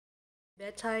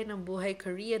Betchay ng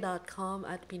buhaykorea.com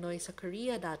at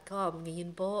pinoysakorea.com.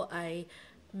 Ngayon po ay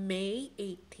May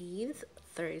 18th,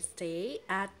 Thursday,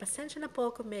 at pasensya na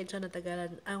po kung medyo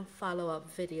natagalan ang follow-up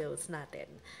videos natin.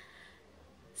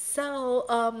 So,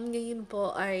 ngayon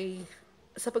po ay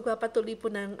sa pagpapatuloy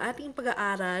po ng ating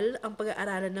pag-aaral, ang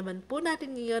pag-aaralan naman po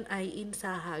natin ngayon ay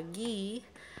insahagi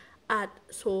at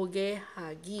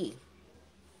sogehagi.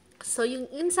 So, yung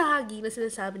insahagi na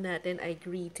sinasabi natin ay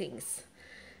greetings.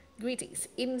 Greetings.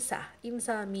 Insa.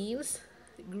 Insa means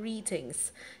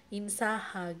greetings.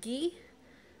 Insahagi.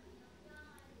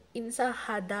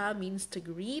 Insahada means to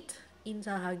greet.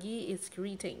 Insahagi is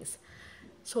greetings.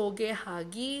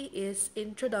 Sogehagi is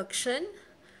introduction.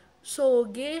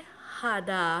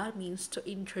 Sogehada means to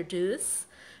introduce.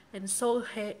 And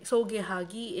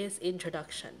sogehagi is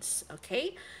introductions.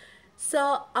 Okay?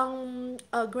 So, ang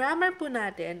grammar po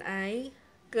natin ay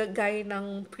gaya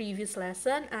ng previous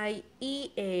lesson ay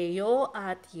i-eyo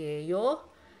at yeyo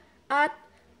at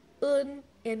un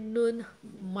and nun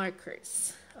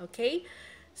markers. Okay?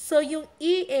 So, yung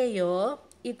i-eyo,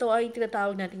 ito ay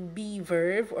tinatawag nating be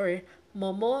verb or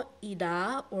momo,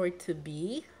 ida, or to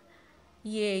be.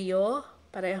 Yeyo,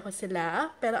 pareho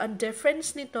sila. Pero ang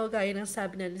difference nito, gaya ng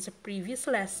sabi natin sa previous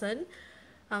lesson,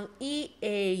 ang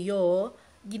i-eyo,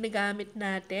 ginagamit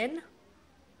natin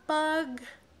pag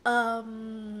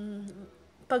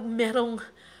merong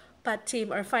patim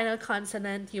or final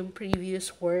consonant yung previous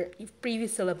word, yung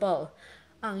previous syllable.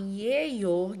 Ang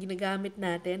yeyo, ginagamit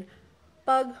natin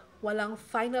pag walang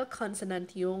final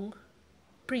consonant yung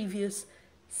previous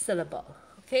syllable.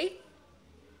 Okay?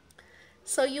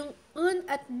 So, yung un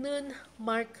at nun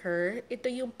marker, ito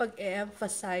yung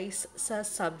pag-e-emphasize sa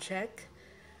subject.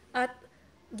 At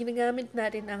ginagamit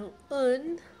natin ang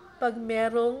un pag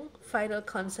merong final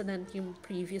consonant yung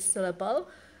previous syllable,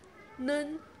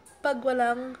 nun pag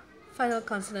walang final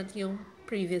consonant yung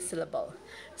previous syllable.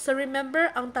 So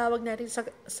remember, ang tawag natin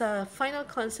sa final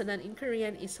consonant in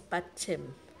Korean is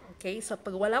patim. Okay? So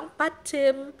pag walang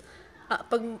patim,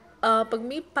 pag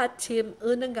may patim,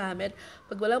 un ang gamit.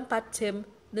 Pag walang patim,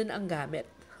 nun ang gamit.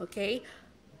 Okay?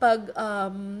 Pag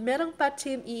merong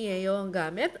patim, iyeyo ang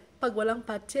gamit. Pag walang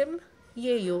patim,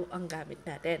 yeyo ang gamit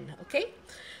natin. Okay?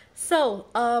 So,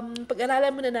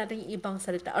 pag-aralan muna natin yung ibang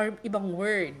salita or ibang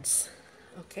words.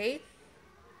 Okay?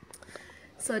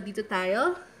 So, dito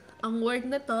tayo. Ang word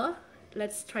na to,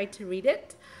 let's try to read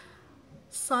it.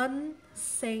 Son,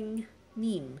 seng,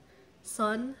 nim.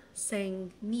 Son,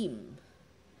 seng, nim.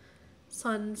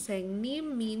 Son, seng,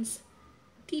 nim means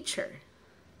teacher.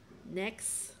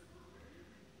 Next.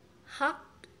 Hak,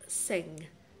 seng.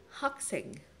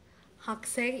 Hakseng.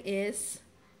 Hakseng is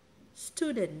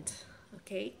student.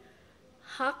 Okay?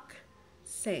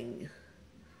 Hakseng.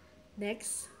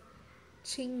 Next,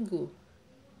 친구.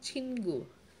 친구.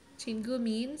 친구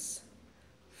means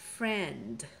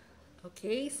friend.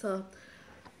 Okay? So,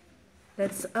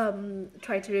 let's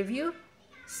try to review.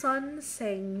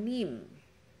 선생님.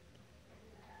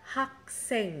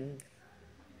 학생.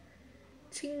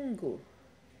 친구.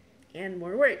 And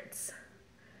more words.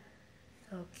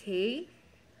 Okay?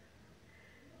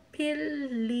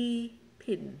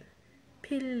 Philippine.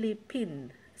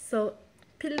 Philippine. So,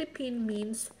 Philippine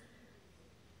means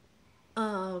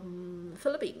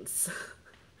Philippines.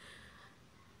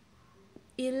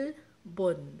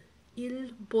 Ilbon.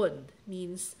 Ilbon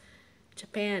means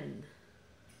Japan.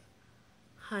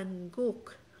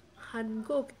 Hanguk.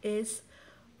 Hanguk is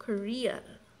Korea.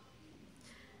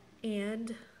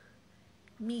 And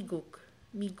Miguk.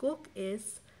 Miguk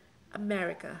is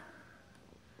America.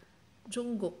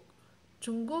 Jungkook.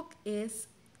 Jungkook is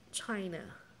China.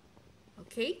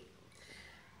 Okay?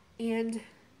 And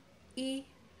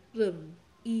irum.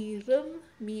 Irum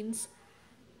means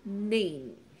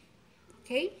name.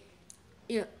 Okay?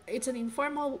 Yeah, it's an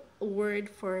informal word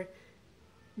for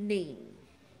name.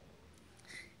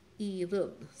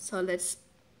 Irum. So let's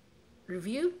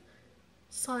review.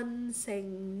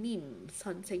 선생님.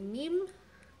 선생님.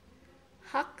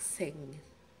 학생.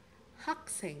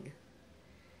 학생.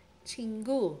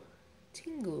 친구.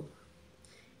 친구.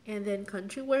 And then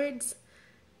country words,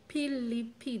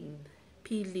 Philippine,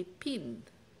 Philippine,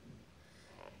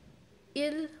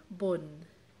 Ilbon,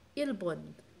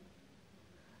 Ilbon,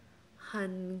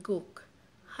 Hanguk,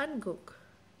 Hanguk,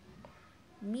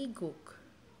 Miguk,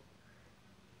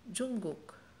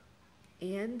 Jungkook,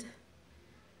 and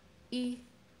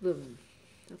Ilum.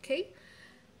 Okay?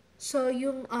 So,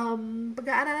 yung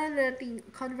pag-aaralan nating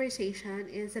conversation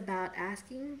is about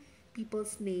asking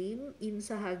people's name in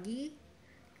sahagi,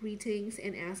 greetings,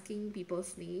 and asking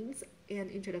people's names and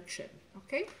introduction.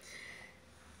 Okay?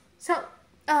 So,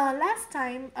 Last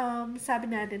time, sabi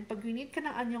natin, pag greet ka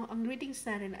ng anyong, ang greetings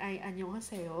natin ay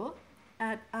annyeonghaseyo.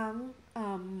 At ang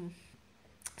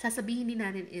sasabihin din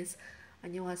natin is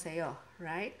annyeonghaseyo,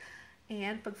 right?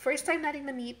 And pag first time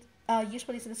natin na-meet,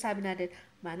 usually sinasabi natin,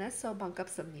 manaso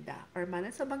bangkapsamnida or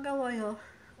manaso banggawoyo,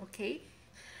 okay?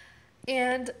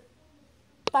 And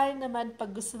paano naman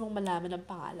pag gusto mong malaman ng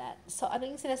pangalan? So, ano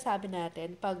yung sinasabi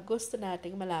natin pag gusto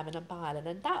nating malaman ng pangalan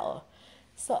ng tao?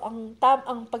 So, ang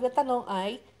pagtatanong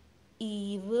ay,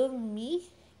 이름이,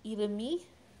 이름이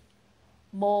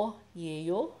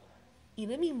뭐예요?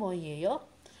 이름이 뭐예요?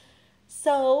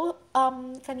 So,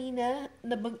 kanina,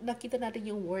 nakita natin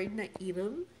yung word na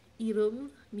irum.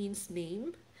 Irum means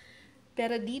name.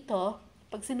 Pero dito,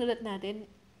 pag sinulat natin,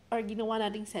 or ginawa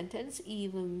nating sentence,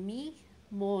 irumi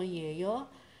뭐예요?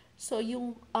 So,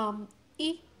 yung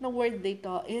i na word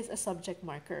dito is a subject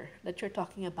marker that you're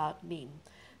talking about name.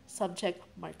 Subject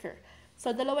marker.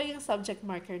 So, dalawa yung subject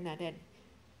marker natin.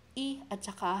 I at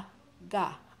saka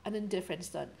ga. Anong difference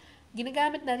doon?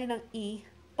 Ginagamit natin ng i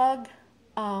pag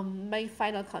may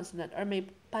final consonant or may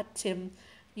patsim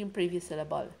yung previous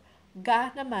syllable.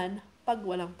 Ga naman pag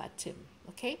walang patsim.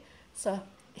 Okay? So,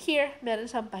 here, meron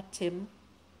siyang patsim.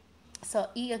 So,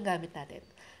 i ang gamit natin.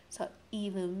 So,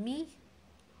 이름이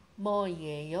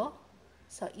뭐예요?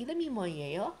 So, 이름이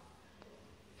뭐예요?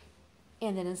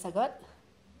 And then ang sagot,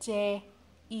 제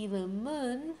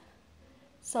이름은,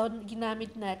 so,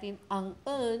 ginamit natin ang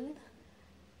un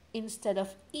instead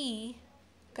of i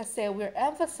kasi we're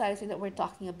emphasizing that we're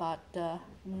talking about the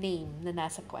name na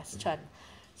nasa question.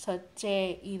 So,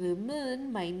 제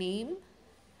이름은, my name,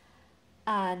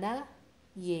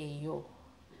 아나예요.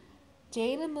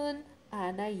 제 이름은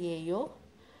아나예요.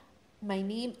 My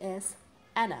name is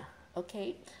Anna.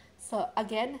 Okay? So,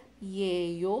 again,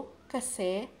 예요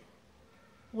kasi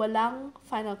walang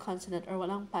final consonant or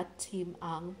walang pattim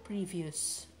ang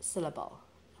previous syllable.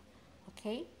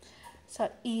 Okay? So,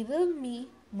 이름이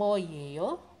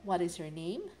뭐예요? What is your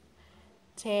name?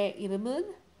 제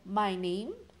이름은, my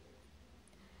name,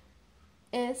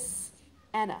 is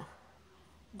Anna.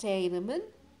 제 이름은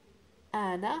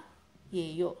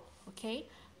Anna예요. Okay?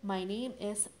 My name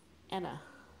is Anna.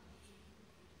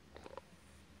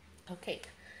 Okay.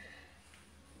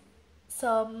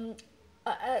 So,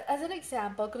 as an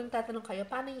example, kung tatanong kayo,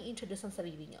 paano yung introduce ang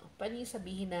sarili nyo? Paano yung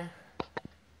sabihin na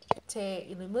제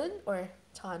이름은 or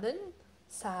저는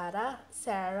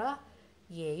Sarah예요.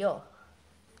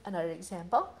 Another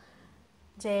example.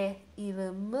 제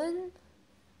이름은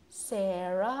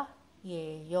Sarah예요.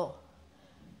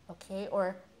 Okay?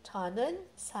 Or 저는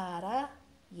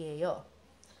Sarah예요.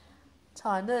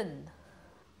 저는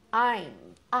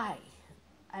I'm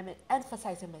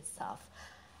emphasizing myself.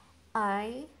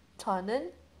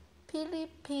 저는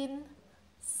필리핀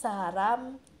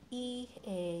사람이에요.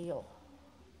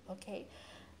 Okay?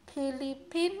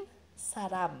 필리핀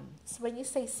사람. So when you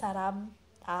say 사람,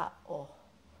 tao,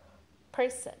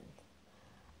 person.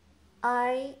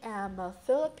 I am a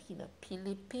Filipino.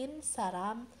 필리핀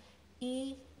사람이에요.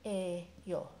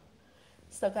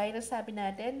 So, gaya na sabi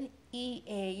natin,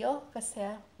 i-eyo kasi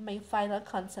may final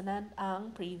consonant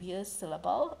ang previous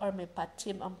syllable or may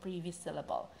patchim ang previous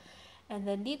syllable. And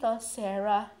then dito,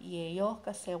 Sarah, yeyo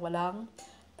kasi walang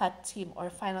patchim or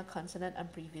final consonant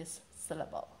ang previous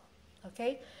syllable.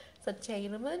 Okay? So, 제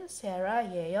이름은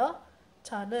Sarah예요.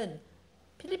 저는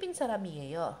필리핀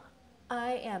사람이에요.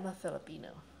 I am a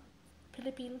Filipino.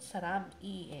 필리핀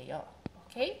사람이에요.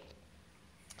 Okay?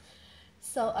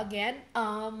 So, again,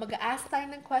 mag-a-ask tayo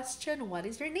ng question, what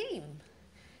is your name?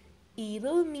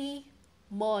 이름이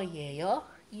뭐예요?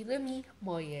 이름이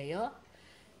뭐예요?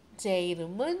 제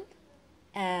이름은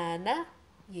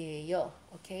Anna예요.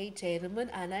 Okay? 제 이름은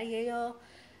Anna예요.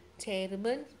 제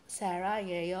이름은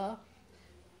Sarah예요.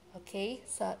 Okay?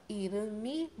 So,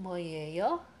 이름이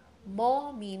뭐예요? 뭐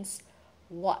means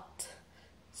what.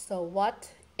 So,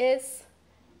 what is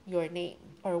your name?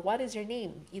 Or what is your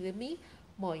name? 이름이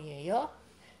뭐예요?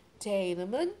 제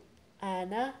이름은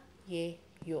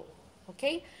아나예요.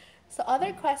 Okay? So,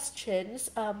 other questions,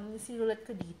 sinulat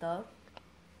ko dito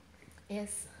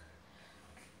is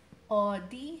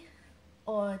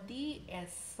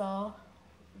어디에서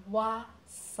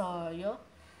왔어요?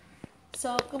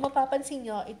 So, kung mapapansin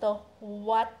nyo, ito,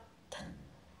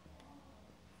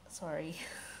 sorry.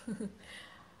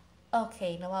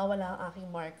 Okay, nawawala ang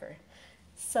aking marker.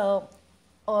 So,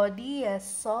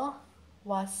 어디에서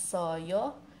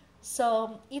왔어요?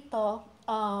 So, ito,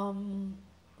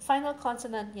 final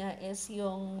consonant niya is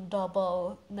yung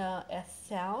double na S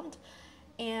sound.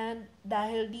 And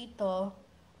dahil dito,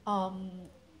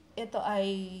 ito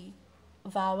ay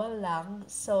vowel lang.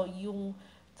 So, yung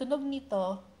tunog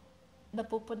nito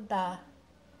napupunta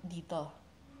dito.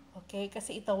 Okay?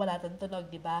 Kasi ito wala tong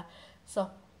tunog, di ba? So,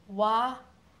 wa,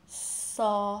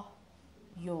 so,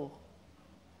 yo.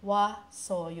 Wa,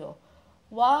 so, yo.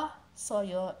 Wa, so,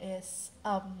 yo is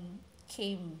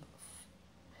came,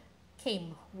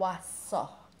 was, so,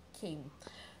 came.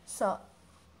 So,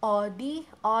 odi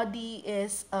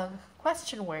is a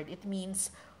question word. It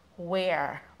means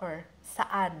where or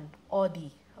saan,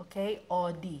 odi. Okay,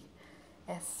 odi.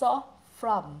 Eso,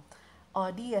 from.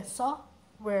 Odi, eso,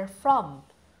 where from.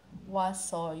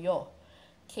 Wasoyo,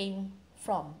 came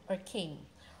from or came.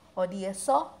 Odi,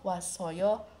 eso,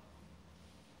 wasoyo.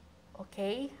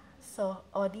 Okay, so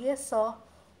odi, eso,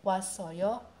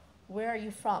 wasoyo. Where are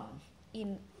you from?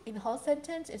 In whole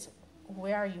sentence, it's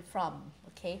where are you from?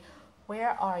 Okay,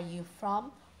 where are you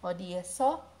from?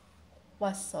 어디에서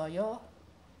왔어요?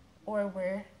 Or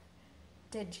where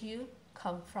did you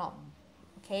come from?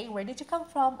 Okay, where did you come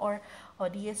from? Or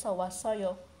어디에서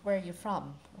왔어요? Where are you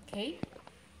from? Okay.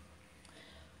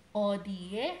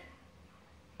 어디에,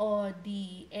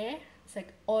 어디에. It's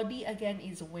like 어디 again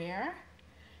is where.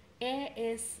 E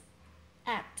is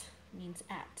at, means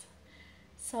at.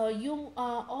 So, yung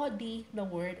odi na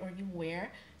word or yung where,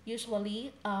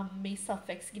 usually may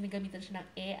suffix, ginagamitan siya ng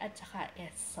e at saka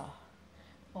eso.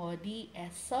 Odi,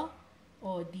 eso,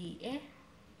 odi, e.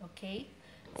 Okay?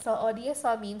 So, odi,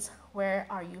 eso means where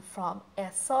are you from?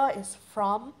 Eso is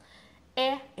from,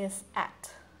 e is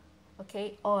at.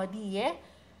 Okay? Odi, e,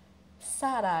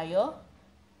 살아요,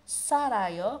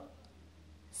 살아요,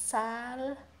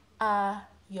 sal,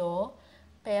 yo.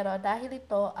 Pero dahil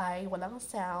ito ay walang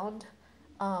sound,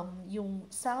 yung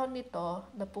sound nito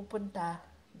napupunta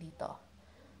dito.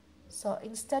 So,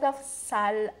 instead of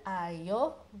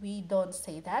salayo, we don't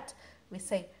say that. We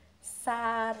say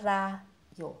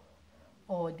sarayo.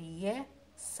 어디에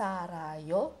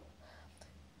살아요?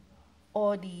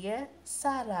 어디에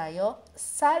살아요?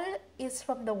 Sal is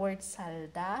from the word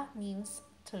salda, means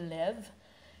to live.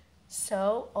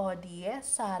 So, 어디에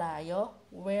살아요?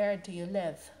 Where do you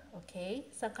live? Okay?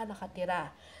 Saan ka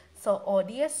nakatira? So,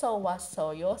 어디에서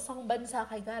왔어요? Saan bansa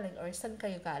kayo galing? Or saan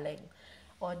kayo galing?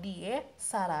 어디에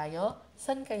살아요?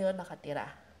 Saan kayo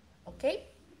nakatira? Okay?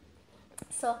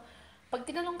 So, pag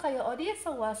tinanong kayo,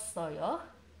 어디에서 왔어요?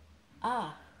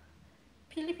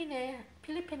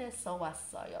 필리핀에서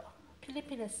왔어요.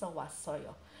 필리핀에서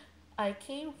왔어요. I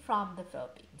came from the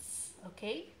Philippines.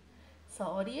 Okay? So,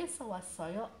 어디에서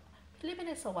왔어요?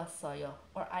 필리핀에서 왔어요.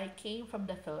 Or I came from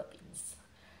the Philippines.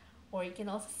 Or you can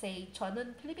also say,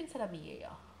 저는 필리핀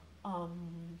사람이에요.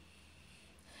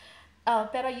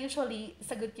 Pero usually,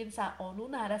 sagot yun sa 어느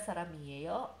나라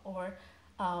사람이에요? Or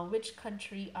which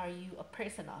country are you a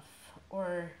person of?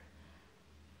 Or,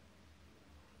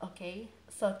 okay?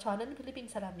 So, 저는 필리핀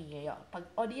사람이에요. pag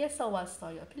어디에서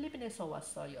왔어요? 필리핀에서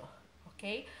왔어요.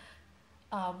 Okay?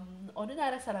 어느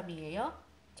나라 사람이에요?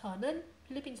 저는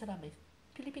필리핀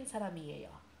사람이에요.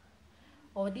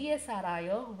 어디에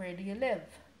살아요? Where do you live?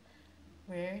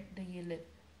 Where do you live?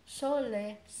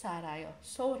 서울에 살아요.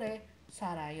 서울에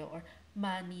살아요. Or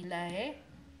Manila에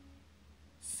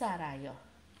살아요.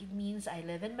 It means I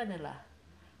live in Manila.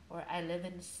 Or I live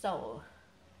in Seoul.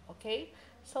 Okay?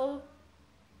 So,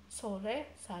 서울에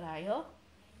살아요.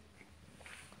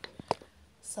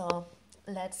 So,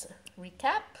 let's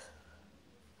recap.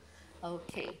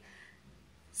 Okay.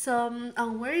 So,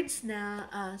 ang words na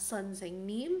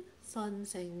선생님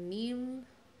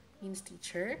means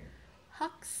teacher,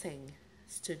 학생,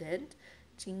 student,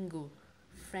 친구,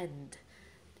 friend.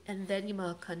 And then yung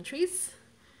mga countries,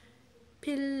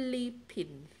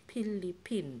 Philippine,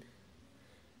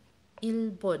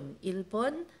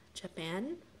 Ilbon,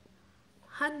 Japan,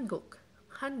 한국,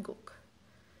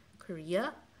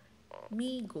 Korea,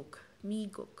 미국,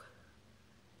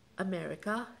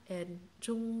 America, and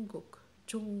중국,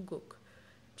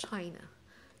 China.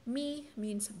 Mi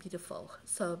means beautiful.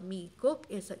 So 미국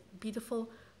is a beautiful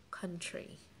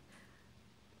country.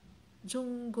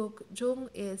 Jung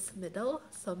is middle,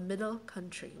 so middle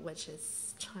country, which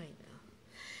is China.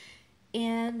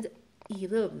 And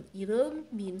i름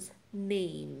means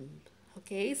name.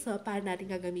 Okay, so paano natin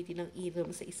gagamitin ng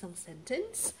i름 sa isang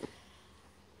sentence?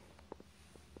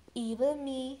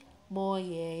 이름이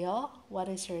뭐예요? What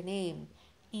is your name?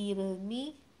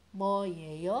 이름이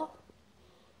뭐예요?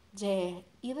 제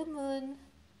이름은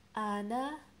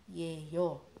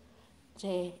아나예요.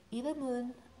 제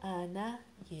이름은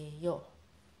아나예요.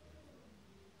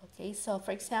 Okay, so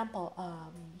for example,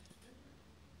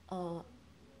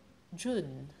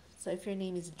 June. So if your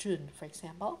name is June, for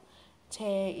example,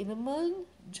 제 이름은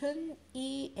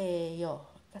준이에요.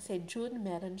 kasi June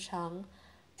meron siyang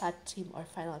patim or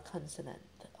final consonant.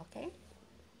 Okay?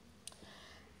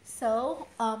 So,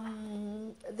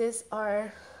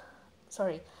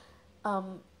 sorry,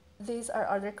 these are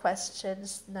other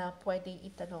questions na pwedeng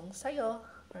itanong sa'yo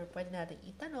or pwede natin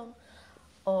itanong.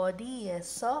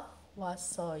 어디에서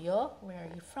왔어요? Where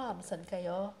are you from? Saan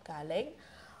kayo galing?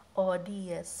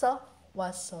 어디에서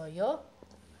왔어요?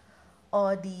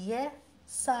 어디에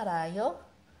살아요?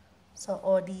 So,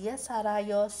 어디에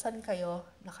살아요? Saan kayo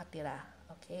nakatira?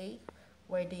 Okay?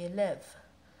 Where do you live?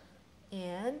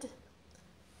 And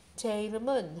제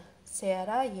이름은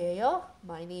세라예요.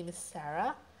 My name is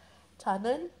Sarah.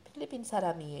 저는 필리핀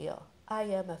사람이에요.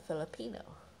 I am a Filipino.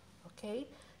 Okay?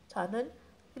 저는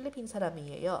필리핀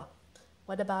사람이에요.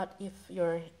 What about if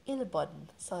you're 일본?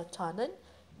 So 저는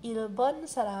일본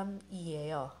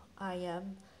사람이에요. I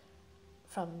am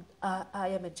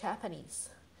a Japanese.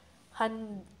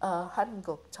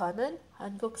 한국. 저는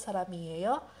한국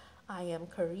사람이에요. I am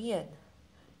Korean.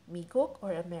 미국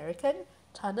or American.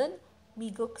 저는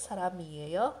미국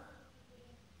사람이에요.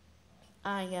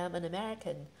 I am an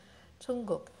American.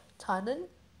 중국. 저는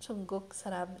중국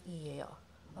사람이에요.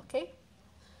 Okay?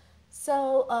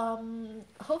 So,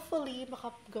 hopefully,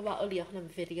 makagawa uli ako ng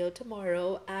video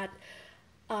tomorrow at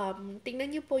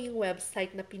tingnan niyo po yung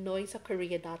website na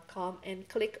pinoysakorea.com and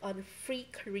click on free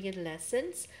Korean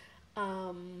lessons.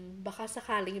 Baka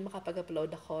sakaling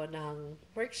makapag-upload ako ng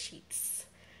worksheets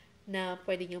na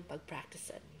pwede niyong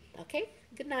pag-practicean. Okay?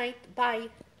 Good night.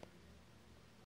 Bye!